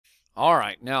All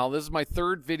right, now this is my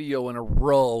third video in a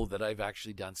row that I've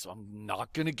actually done, so I'm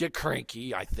not going to get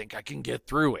cranky. I think I can get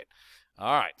through it.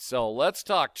 All right, so let's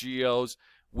talk geos.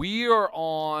 We are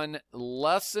on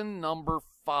lesson number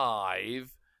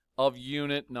 5 of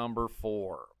unit number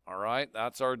 4. All right,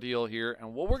 that's our deal here.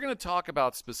 And what we're going to talk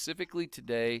about specifically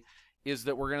today is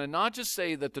that we're going to not just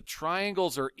say that the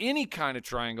triangles are any kind of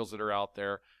triangles that are out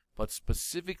there, but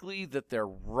specifically that they're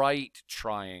right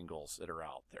triangles that are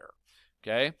out there.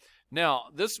 Okay? Now,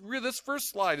 this first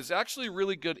slide is actually a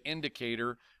really good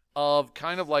indicator of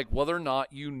kind of like whether or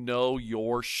not you know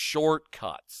your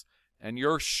shortcuts. And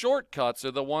your shortcuts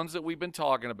are the ones that we've been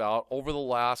talking about over the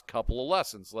last couple of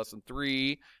lessons, lesson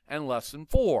 3 and lesson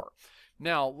 4.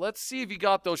 Now, let's see if you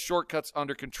got those shortcuts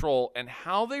under control and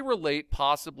how they relate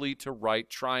possibly to right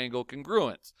triangle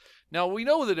congruence. Now, we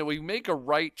know that if we make a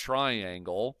right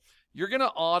triangle, you're going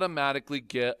to automatically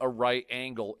get a right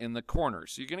angle in the corner.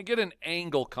 So you're going to get an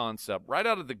angle concept right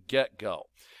out of the get-go.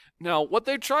 Now, what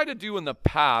they've tried to do in the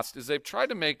past is they've tried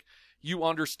to make you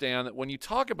understand that when you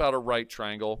talk about a right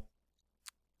triangle,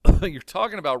 you're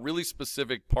talking about really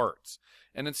specific parts.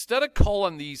 And instead of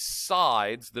calling these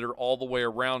sides that are all the way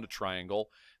around a triangle,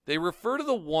 they refer to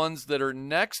the ones that are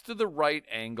next to the right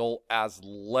angle as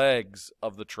legs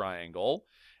of the triangle,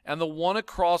 and the one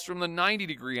across from the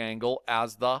 90-degree angle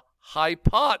as the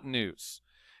hypotenuse.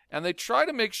 And they try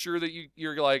to make sure that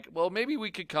you're like, well, maybe we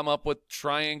could come up with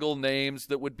triangle names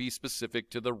that would be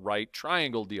specific to the right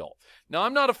triangle deal. Now,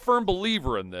 I'm not a firm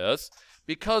believer in this,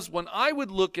 because when I would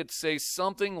look at, say,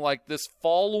 something like this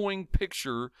following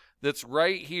picture that's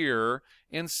right here,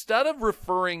 instead of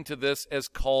referring to this as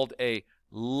called a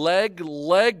leg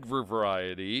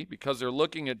variety, because they're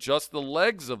looking at just the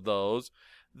legs of those,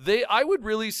 I would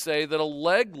really say that a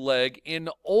leg in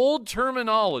old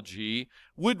terminology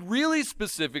would really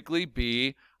specifically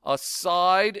be a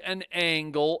side, an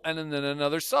angle, and then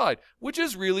another side, which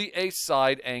is really a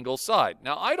side angle side.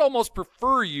 Now, I'd almost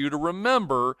prefer you to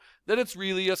remember that it's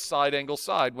really a side angle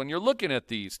side when you're looking at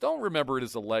these. Don't remember it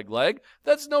as a leg.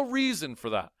 That's no reason for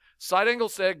that. Side angle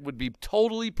seg would be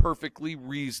totally perfectly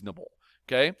reasonable.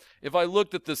 Okay, if I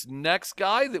looked at this next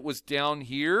guy that was down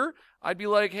here, I'd be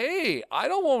like, hey, I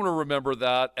don't want to remember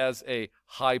that as a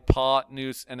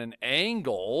hypotenuse and an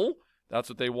angle. That's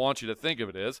what they want you to think of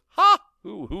it as. Ha!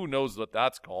 Who knows what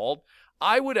that's called?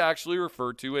 I would actually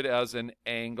refer to it as an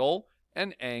angle,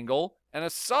 and a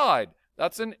side.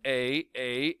 That's an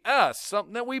AAS,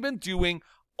 something that we've been doing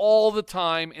all the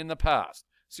time in the past.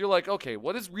 So you're like, okay,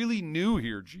 what is really new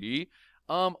here, G?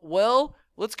 Well,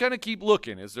 let's kind of keep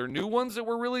looking. Is there new ones that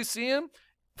we're really seeing?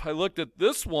 If I looked at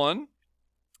this one,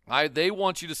 they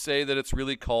want you to say that it's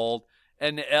really called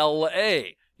an LA.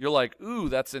 You're like, ooh,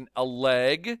 that's a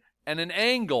leg and an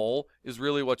angle is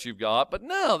really what you've got. But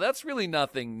no, that's really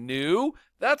nothing new.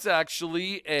 That's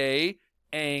actually a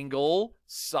angle,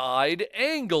 side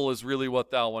angle is really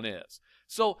what that one is.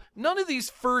 So none of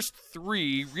these first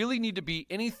 3 really need to be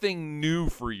anything new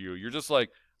for you. You're just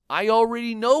like, I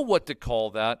already know what to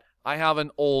call that. I have an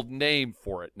old name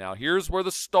for it. Now, here's where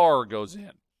the star goes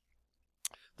in.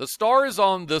 The star is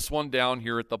on this one down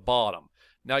here at the bottom.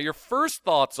 Now, your first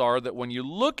thoughts are that when you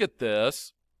look at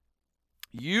this,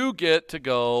 you get to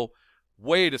go,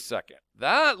 wait a second.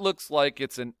 That looks like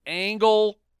it's an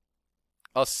angle,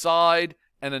 a side,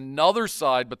 and another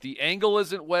side, but the angle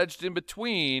isn't wedged in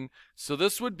between, so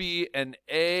this would be an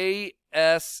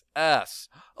ASS.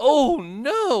 Oh,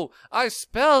 no, I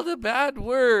spelled a bad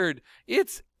word.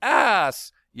 It's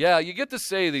ass. Yeah, you get to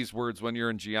say these words when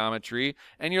you're in geometry,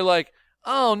 and you're like,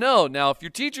 oh, no. Now, if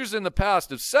your teachers in the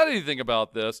past have said anything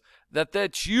about this,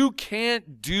 that you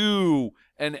can't do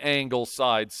an angle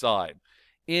side.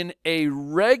 In a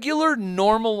regular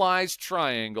normalized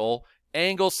triangle,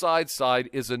 angle side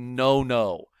is a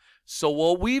no-no. So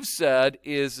what we've said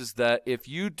is that if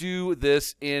you do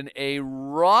this in a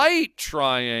right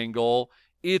triangle,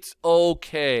 it's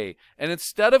okay. And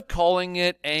instead of calling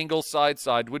it angle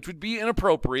side, which would be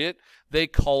inappropriate, they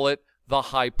call it the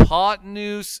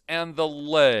hypotenuse and the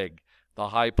leg. The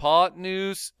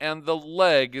hypotenuse and the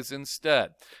leg is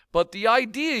instead. But the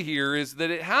idea here is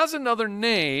that it has another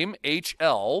name,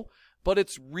 HL, but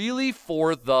it's really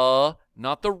for the,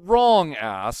 not the wrong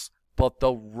ass, but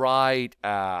the right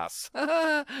ass.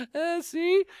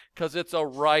 See? Because it's a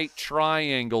right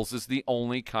triangles is the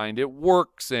only kind it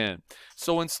works in.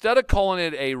 So instead of calling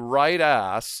it a right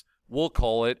ass, we'll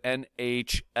call it an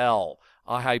HL.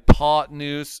 A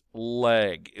hypotenuse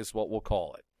leg is what we'll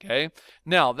call it. Okay?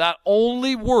 Now, that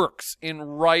only works in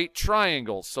right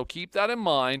triangles. So keep that in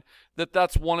mind, that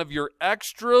that's one of your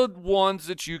extra ones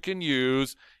that you can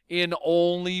use in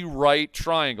only right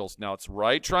triangles. Now, it's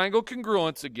right triangle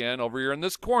congruence again over here in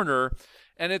this corner,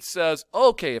 and it says,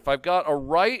 okay, if I've got a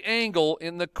right angle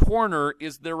in the corner,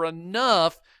 is there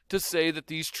enough to say that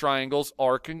these triangles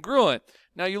are congruent?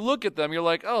 Now, you look at them, you're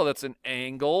like, oh, that's an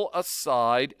angle, a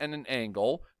side, and an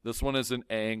angle. This one is an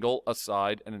angle, a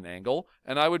side, and an angle.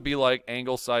 And I would be like,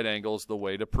 angle, side, angle is the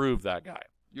way to prove that guy.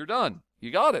 You're done.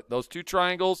 You got it. Those two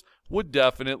triangles would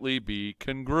definitely be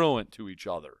congruent to each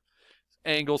other.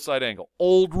 Angle, side, angle.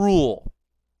 Old rule.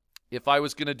 If I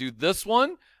was going to do this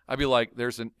one, I'd be like,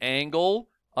 there's an angle,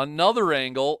 another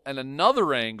angle, and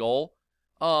another angle.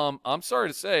 I'm sorry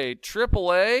to say,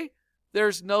 AAA,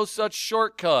 there's no such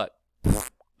shortcut.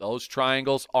 Those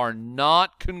triangles are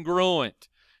not congruent.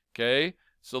 Okay?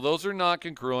 So those are not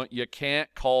congruent. You can't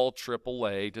call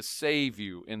AAA to save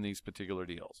you in these particular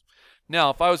deals. Now,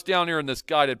 if I was down here in this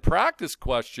guided practice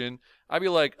question, I'd be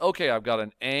like, okay, I've got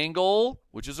an angle,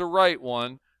 which is a right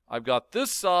one. I've got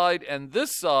this side and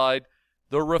this side.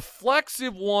 The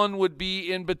reflexive one would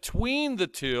be in between the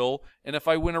two, and if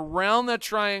I went around that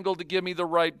triangle to give me the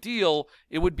right deal,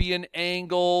 it would be an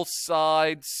angle,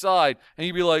 side, side. And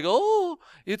you'd be like, oh,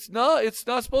 it's not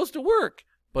supposed to work.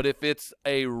 But if it's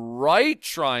a right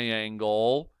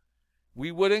triangle,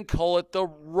 we wouldn't call it the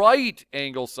right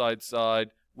angle, side, side.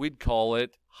 We'd call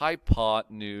it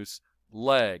hypotenuse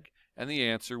leg. And the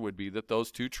answer would be that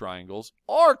those two triangles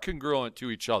are congruent to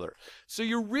each other. So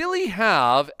you really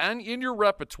have, and in your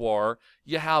repertoire,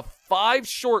 you have 5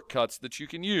 shortcuts that you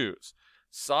can use.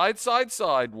 Side, side,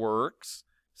 side works.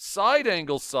 Side,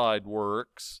 side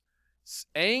works.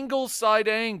 Angle, side,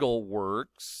 angle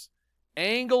works.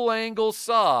 Angle,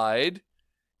 side.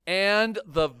 And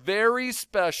the very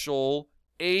special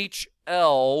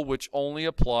HL, which only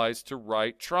applies to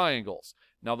right triangles.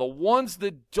 Now, the ones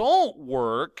that don't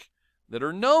work, that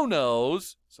are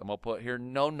no-nos, so I'm going to put here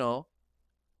no-no,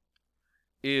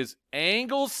 is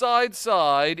angle, side,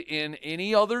 side in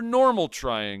any other normal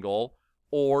triangle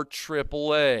or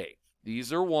AAA.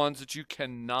 These are ones that you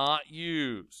cannot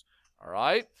use, all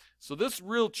right? So this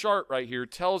real chart right here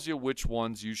tells you which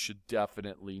ones you should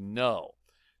definitely know.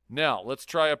 Now, let's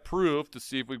try a proof to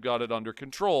see if we've got it under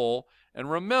control.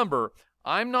 And remember,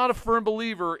 I'm not a firm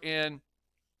believer in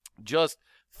just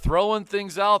throwing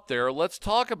things out there. Let's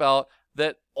talk about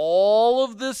that all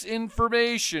of this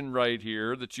information right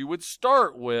here that you would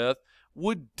start with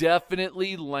would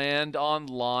definitely land on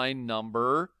line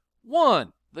number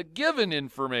 1, the given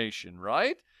information,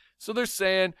 right? So they're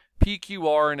saying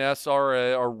PQR and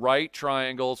SRA are right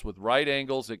triangles with right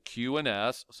angles at Q and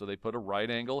S. So they put a right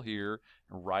angle here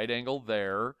and right angle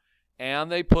there.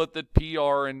 And they put that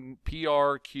PR and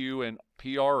PRQ and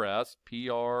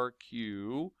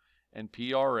PRQ and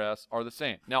PRS are the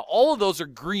same. Now, all of those are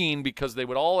green because they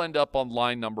would all end up on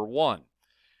line number 1.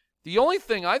 The only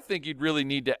thing I think you'd really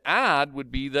need to add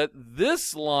would be that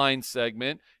this line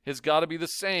segment has got to be the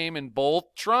same in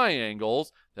both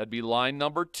triangles. That'd be line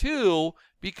number 2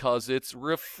 because its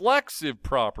reflexive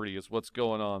property is what's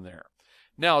going on there.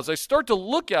 Now, as I start to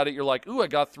look at it, you're like, ooh, I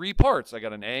got 3 parts. I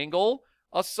got an angle,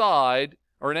 a side,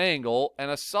 or an angle,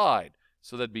 and a side.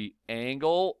 So that'd be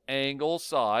angle, angle,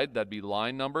 side. That'd be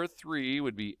line number 3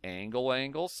 would be angle,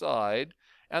 angle, side.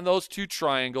 And those two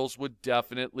triangles would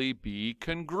definitely be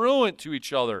congruent to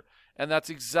each other. And that's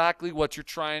exactly what you're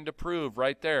trying to prove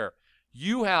right there.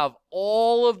 You have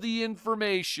all of the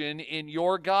information in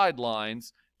your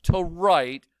guidelines to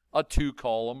write a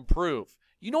 2-column proof.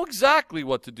 You know exactly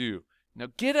what to do. Now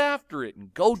get after it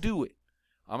and go do it.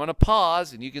 I'm going to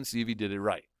pause and you can see if you did it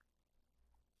right.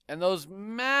 And those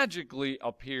magically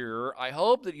appear. I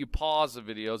hope that you pause the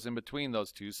videos in between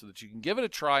those two so that you can give it a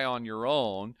try on your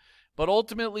own. But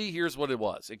ultimately, here's what it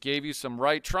was. It gave you some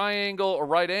right triangle or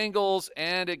right angles,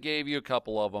 and it gave you a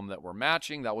couple of them that were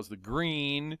matching. That was the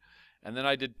green. And then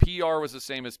I did PR was the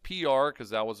same as PR because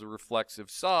that was a reflexive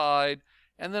side.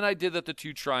 And then I did that the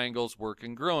two triangles were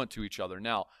congruent to each other.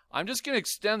 Now, I'm just going to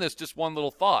extend this just one little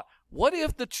thought. What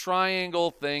if the triangle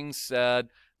thing said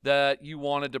that you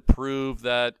wanted to prove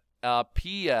that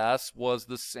PS was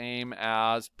the same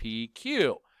as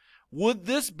PQ? Would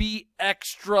this be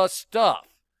extra stuff?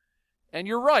 And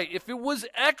you're right. If it was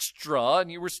extra and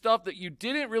you were stuff that you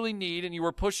didn't really need and you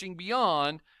were pushing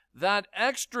beyond, that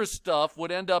extra stuff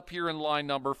would end up here in line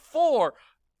number 4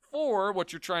 for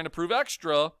what you're trying to prove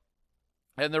extra.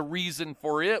 And the reason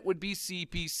for it would be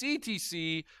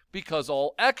CP/CTC because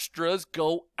all extras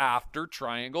go after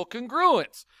triangle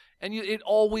congruence. And it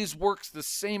always works the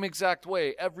same exact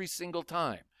way every single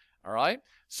time. All right?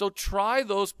 So try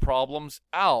those problems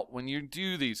out when you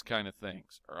do these kind of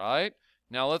things. All right?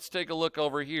 Now let's take a look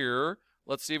over here.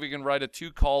 Let's see if we can write a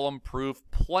 2-column proof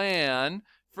plan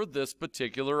for this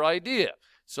particular idea.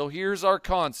 So here's our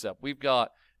concept. We've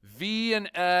got V and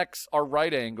X are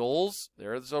right angles.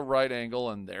 There's a right angle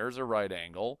and there's a right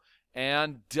angle.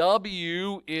 And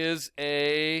W is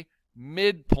a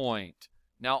midpoint.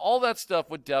 Now, all that stuff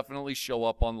would definitely show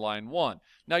up on line 1.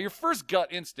 Now, your first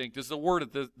gut instinct is the word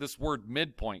this word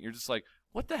midpoint. You're just like,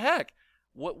 what the heck?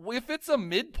 What if it's a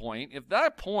midpoint? If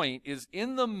that point is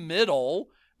in the middle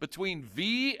between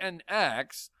V and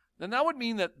X, then that would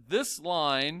mean that this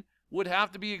line would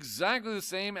have to be exactly the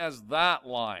same as that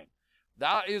line.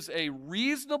 That is a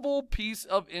reasonable piece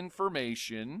of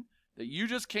information that you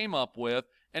just came up with,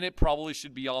 and it probably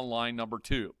should be on line number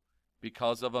 2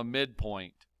 because of a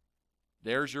midpoint.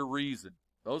 There's your reason.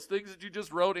 Those things that you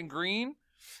just wrote in green,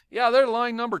 yeah, they're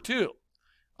line number 2.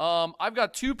 I've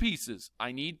got 2 pieces.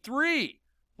 I need 3.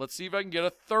 Let's see if I can get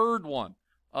a third one.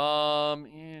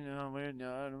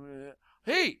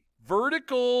 Hey,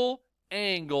 vertical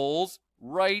angles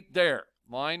right there.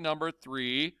 Line number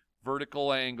 3,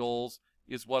 vertical angles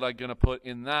is what I'm going to put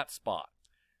in that spot.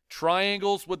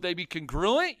 Triangles, would they be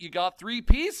congruent? You got 3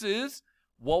 pieces.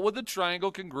 What would the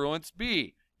triangle congruence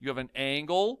be? You have an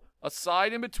angle, a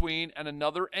side in between, and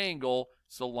another angle.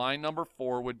 So line number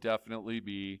 4 would definitely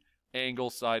be angle,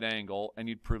 side, angle, and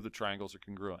you'd prove the triangles are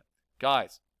congruent.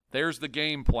 Guys, there's the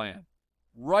game plan.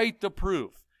 Write the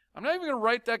proof. I'm not even going to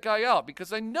write that guy out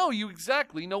because I know you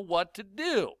exactly know what to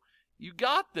do. You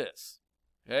got this.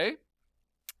 Okay?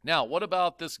 Now, what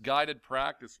about this guided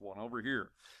practice one over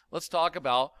here? Let's talk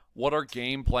about what our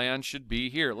game plan should be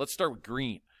here. Let's start with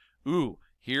green. Ooh,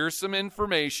 here's some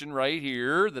information right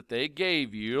here that they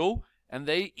gave you, and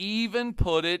they even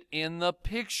put it in the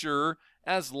picture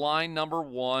as line number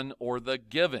 1 or the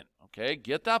given. Okay,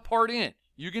 get that part in.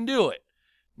 You can do it.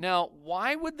 Now,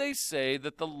 why would they say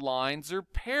that the lines are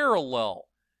parallel?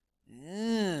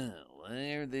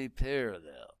 Why are they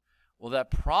parallel? Well,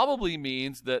 that probably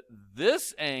means that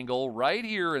this angle right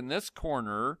here in this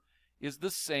corner is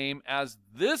the same as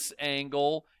this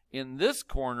angle in this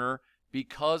corner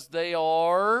because they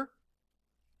are,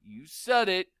 you said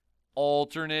it,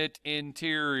 alternate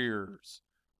interiors.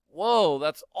 Whoa,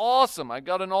 that's awesome. I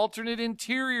got an alternate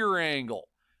interior angle.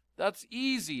 That's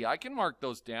easy. I can mark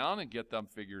those down and get them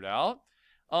figured out.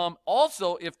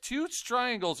 Also, if 2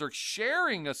 triangles are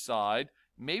sharing a side,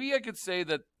 maybe I could say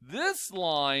that this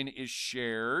line is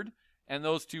shared, and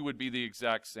those 2 would be the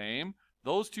exact same.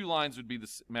 Those 2 lines would be the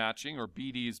matching, or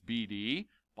BD is BD,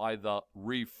 by the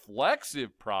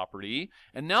reflexive property.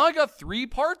 And now I got 3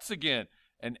 parts again.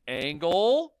 An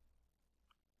angle.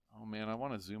 Oh, man, I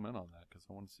want to zoom in on that because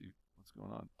I want to see what's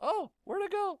going on. Oh, where'd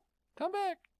it go? Come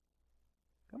back.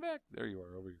 Come back. There you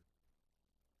are, over here.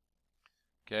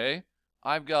 Okay.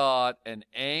 I've got an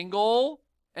angle,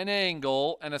 and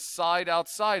a side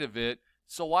outside of it.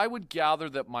 So I would gather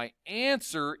that my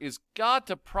answer is got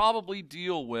to probably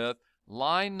deal with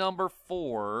line number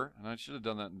 4. And I should have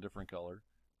done that in a different color.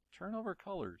 Turn over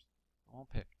colors. I'll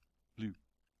pick blue.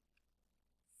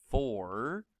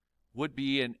 4 would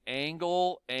be an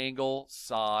angle,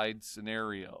 side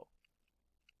scenario.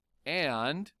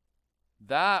 And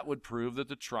that would prove that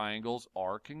the triangles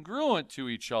are congruent to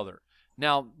each other.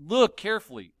 Now, look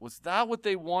carefully. Was that what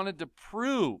they wanted to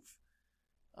prove?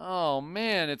 Oh,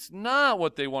 man, it's not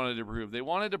what they wanted to prove. They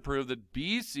wanted to prove that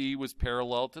BC was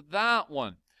parallel to that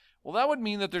one. Well, that would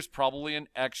mean that there's probably an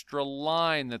extra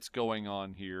line that's going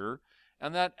on here.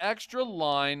 And that extra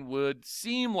line would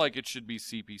seem like it should be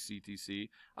CP/CTC.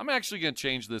 I'm actually going to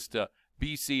change this to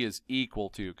BC is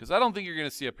equal to, because I don't think you're going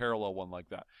to see a parallel one like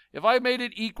that. If I made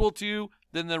it equal to,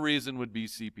 then the reason would be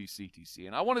CP/CTC.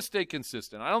 And I want to stay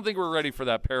consistent. I don't think we're ready for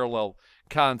that parallel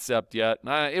concept yet.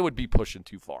 It would be pushing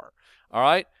too far. All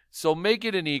right? So make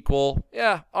it an equal.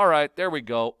 Yeah, all right, there we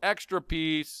go. Extra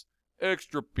piece,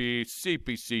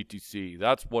 CP/CTC.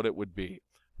 That's what it would be.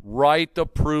 Write the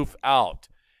proof out.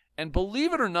 And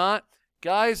believe it or not,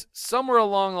 guys, somewhere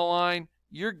along the line,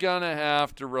 you're going to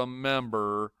have to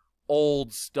remember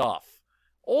old stuff.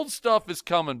 Old stuff is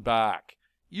coming back.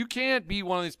 You can't be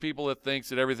one of these people that thinks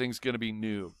that everything's going to be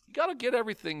new. You got to get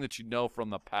everything that you know from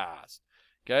the past.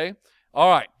 Okay? All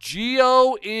right.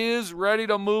 Geo is ready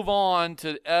to move on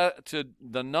to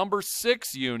the number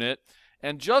 6 unit.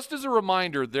 And just as a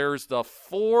reminder, there's the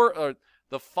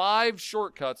 5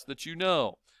 shortcuts that you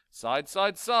know. Side,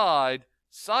 side, side.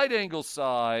 Side, angle,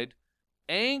 side,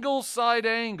 angle, side,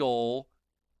 angle,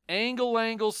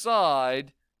 angle,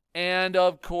 side, and,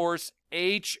 of course,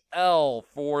 HL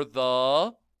for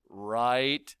the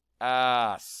right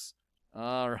ass.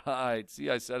 All right. See,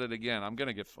 I said it again. I'm going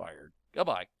to get fired.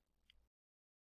 Goodbye.